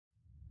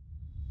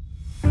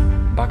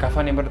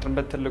ባካፋን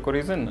የመረጥንበት ትልቁ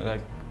ሪዝን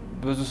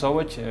ብዙ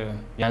ሰዎች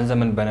ያን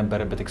ዘመን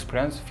በነበረበት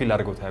ኤክስፒሪየንስ ፊል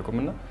አድርገው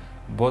ታያቁምና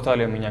ቦታው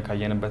ላይ ምኛ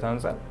ካየንበት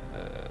አንፃር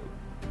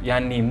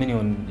ያኔ ምን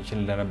ይሆን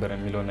ይችላል እንደነበረ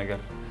የሚለው ነገር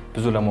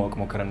ብዙ ለማወቅ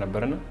ሞክረን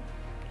ነበርና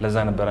ለዛ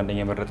ነበር አንደኛ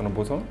የመረጥነው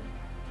ቦታው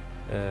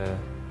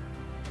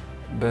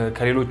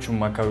በከሌሎቹም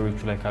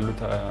አካባቢዎቹ ላይ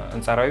ካሉት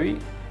አንፃራዊ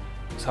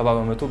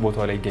 70%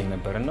 ቦታው ላይ ይገኝ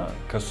ነበርና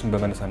ከሱም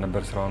በመነሳ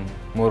ነበር ስራውን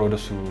ሞር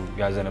ወደሱ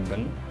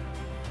ያዘነበልን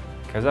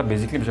ከዛ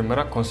ቤዚክሊ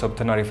መጀመሪያ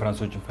ኮንሰፕትና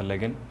ሬፈረንሶችን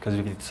ፈለገን ከዚህ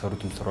በፊት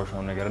የተሰሩት ስራዎች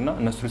ነው ነገርና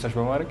እነሱ ሪሰርች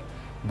በማድረግ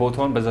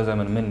ቦታውን በዛ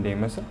ዘመን ምን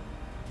እንደሚመስል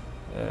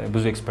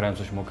ብዙ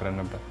ኤክስፒሪየንሶች ሞክረን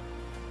ነበር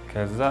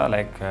ከዛ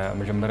ላይክ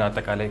መጀመሪያ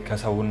አጠቃላይ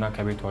ከሰውና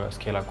ከቤቱ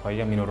ስኬል አኳያ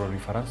የሚኖረው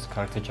ሪፈረንስ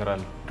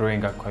አርኪቴክቸራል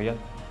ድሮይንግ አኳያ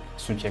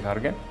እሱን ቼክ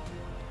አድርገን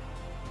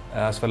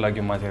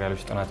አስፈላጊው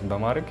ማቴሪያሎች ጥናትን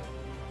በማድረግ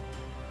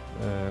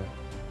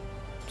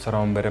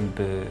ስራውን በደንብ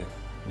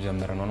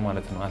ጀምረናል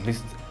ማለት ነው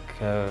አትሊስት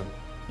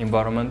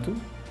ከኢንቫይሮንመንቱ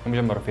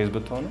ከመጀመሪያው ፌዝ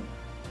ብትሆነ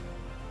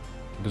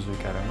ብዙ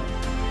ይቀረናል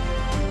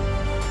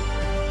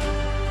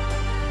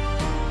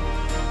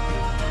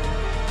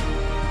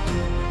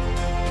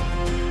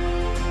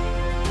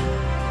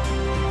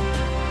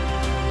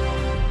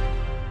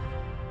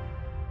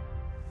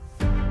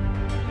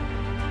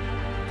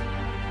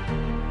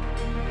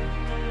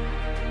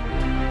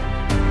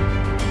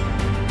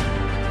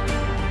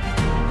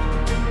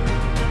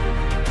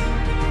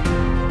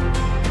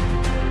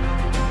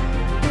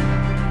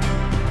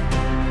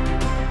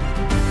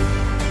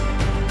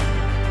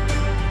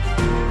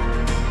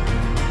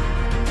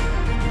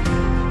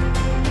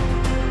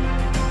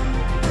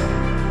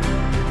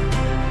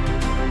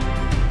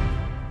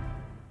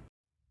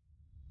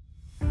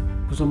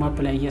ጉዞማፕ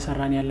ላይ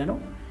እየሰራን ያለ ነው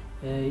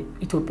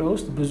ኢትዮጵያ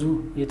ውስጥ ብዙ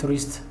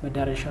የቱሪስት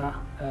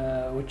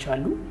መዳረሻዎች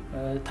አሉ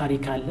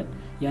ታሪክ አለ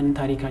ያን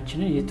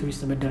ታሪካችንን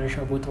የቱሪስት መዳረሻ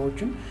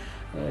ቦታዎችን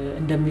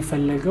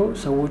እንደሚፈልገው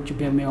ሰዎች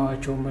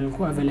በሚያዋቸው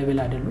መልኩ አቬሌብል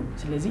አይደሉም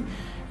ስለዚህ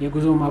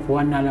የጉዞማፕ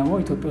ዋና ዓላማው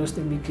ኢትዮጵያ ውስጥ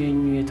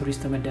የሚገኙ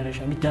የቱሪስት መዳረሻ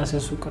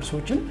የሚዳሰሱ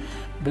ቅርሶችን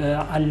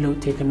በአለው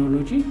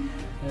ቴክኖሎጂ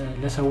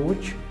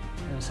ለሰዎች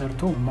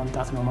ሰርቶ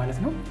ማምጣት ነው ማለት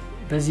ነው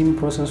በዚህም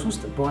ፕሮሰስ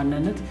ውስጥ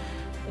በዋናነት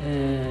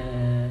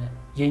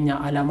የኛ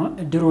ዓላማ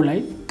ድሮ ላይ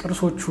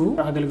ቅርሶቹ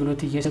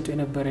አገልግሎት እየሰጡ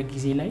የነበረ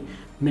ጊዜ ላይ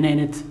ምን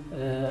አይነት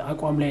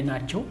አቋም ላይ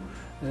ናቸው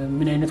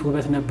ምን አይነት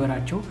ውበት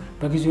ነበራቸው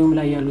በጊዜውም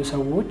ላይ ያሉ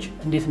ሰዎች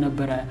እንዴት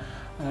ነበረ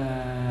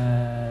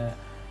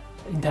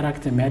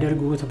ኢንተራክት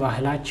የሚያደርጉት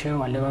ባህላቸው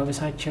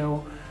አለባበሳቸው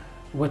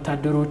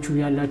ወታደሮቹ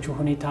ያላቸው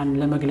ሁኔታን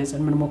ለመግለጽ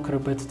ምን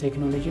ሞክርበት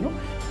ቴክኖሎጂ ነው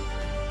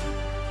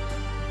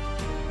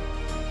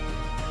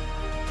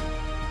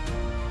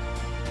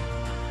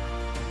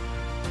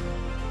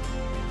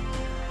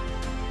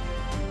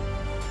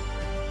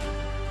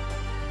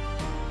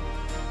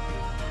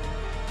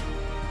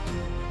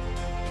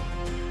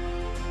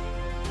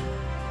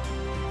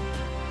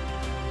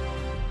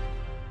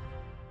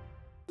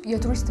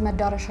የቱሪስት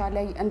መዳረሻ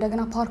ላይ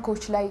እንደገና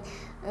ፓርኮች ላይ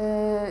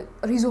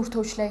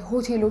ሪዞርቶች ላይ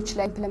ሆቴሎች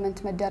ላይ ኢምፕሊመንት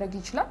መደረግ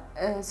ይችላል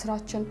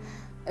ስራችን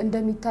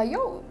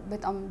እንደሚታየው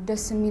በጣም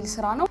ደስ የሚል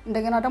ስራ ነው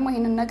እንደገና ደግሞ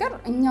ይሄንን ነገር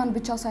እኛን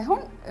ብቻ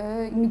ሳይሆን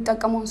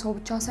የሚጠቀመውን ሰው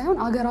ብቻ ሳይሆን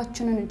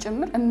አገራችንን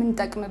ጭምር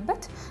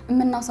የምንጠቅምበት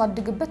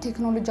የምናሳድግበት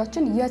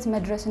ቴክኖሎጂያችን የት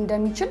መድረስ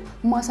እንደሚችል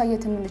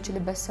ማሳየት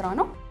የምንችልበት ስራ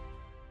ነው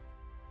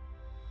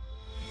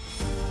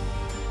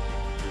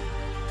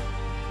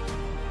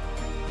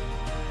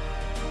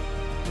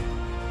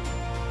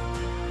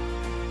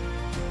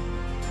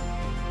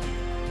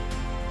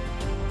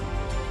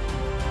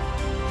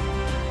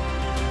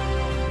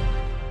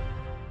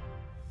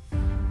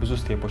ብዙ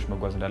ስቴፖች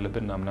መጓዝ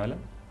እንዳለብን እናምናለን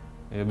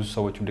ብዙ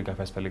ሰዎችም ድጋፍ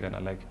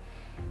ያስፈልገናል ላይክ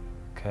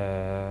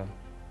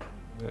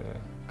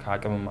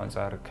ከአቅምም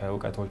አንፃር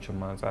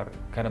ከእውቀቶችም አንፃር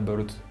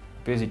ከነበሩት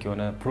ቤዚክ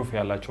የሆነ ፕሩፍ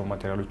ያላቸው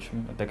ማቴሪያሎችም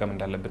መጠቀም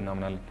እንዳለብን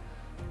እናምናለን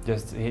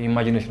ጀስት ይሄ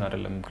ኢማጂኔሽን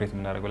አይደለም ክሬት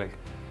የምናደርገው ላይክ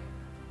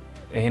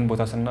ይሄን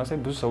ቦታ ስናሳይ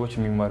ብዙ ሰዎች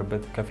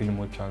የሚማሩበት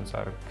ከፊልሞች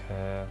አንፃር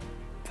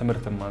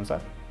ከትምህርትም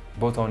አንፃር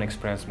ቦታውን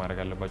ኤክስፒሪየንስ ማድረግ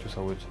አለባቸው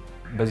ሰዎች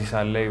በዚህ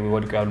ሳል ላይ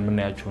ወድቀው ያሉ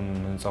ምናያቸውን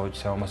ህንጻዎች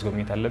ሳይሆን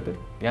ማስጎብኘት አለብን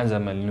ያን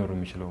ዘመን ሊኖር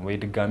የሚችለው ወይ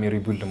ድጋሚ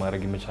ሪቢልድ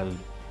ማድረግ ይመቻል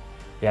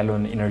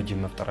ያለውን ኢነርጂ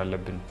መፍጠር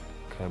አለብን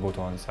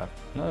ከቦታው አንፃር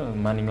እና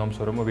ማንኛውም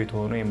ሰው ደግሞ ቤት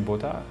ሆኖ ይሄን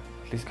ቦታ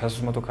አትሊስት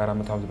ከ300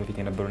 ከ400 ዓመት በፊት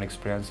የነበረውን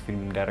ኤክስፒሪየንስ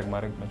ፊልም እንዲያደርግ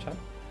ማድረግ መቻል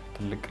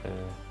ትልቅ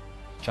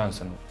ቻንስ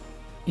ነው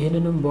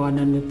ይሄንንም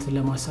በዋናነት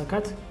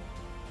ለማሳካት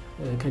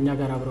ከኛ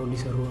ጋር አብረው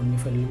ሊሰሩ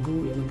የሚፈልጉ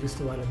የመንግስት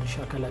ባለድርሻ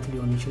አካላት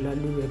ሊሆኑ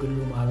ይችላሉ የግሉ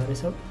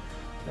ማህበረሰብ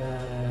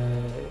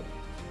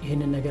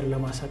ይሄንን ነገር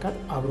ለማሳካት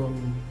አብሮን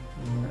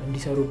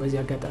እንዲሰሩ በዚህ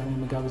አጋጣሚ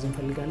መጋበዝ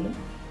እንፈልጋለን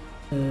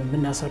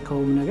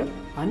ምናሳካው ነገር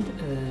አንድ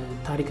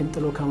ታሪክን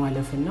ጥሎ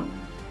ከማለፍና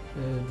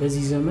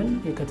በዚህ ዘመን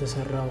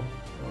የተሰራው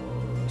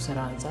ስራ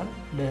አንፃር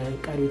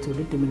ለቀሪው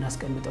ትውልድ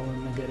ምናስቀምጠው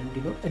ነገር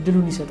እንዲኖር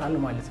እድሉን ይሰጣል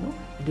ማለት ነው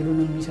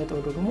እድሉን የሚሰጠው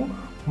ደግሞ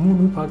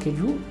ሙሉ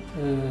ፓኬጁ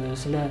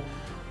ስለ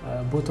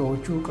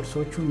ቦታዎቹ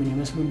ቅርሶቹ ምን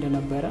ይመስሉ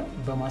እንደነበረ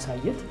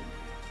በማሳየት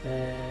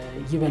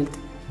ይበልጥ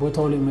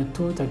ቦታው ላይ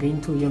መጥቶ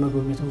ተገኝቶ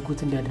የመጎብኘት ጉጉት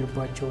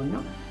እንዲያድርባቸውና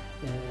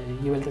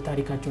ይበልጥ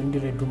ታሪካቸውን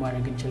እንዲረዱ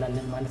ማድረግ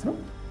እንችላለን ማለት ነው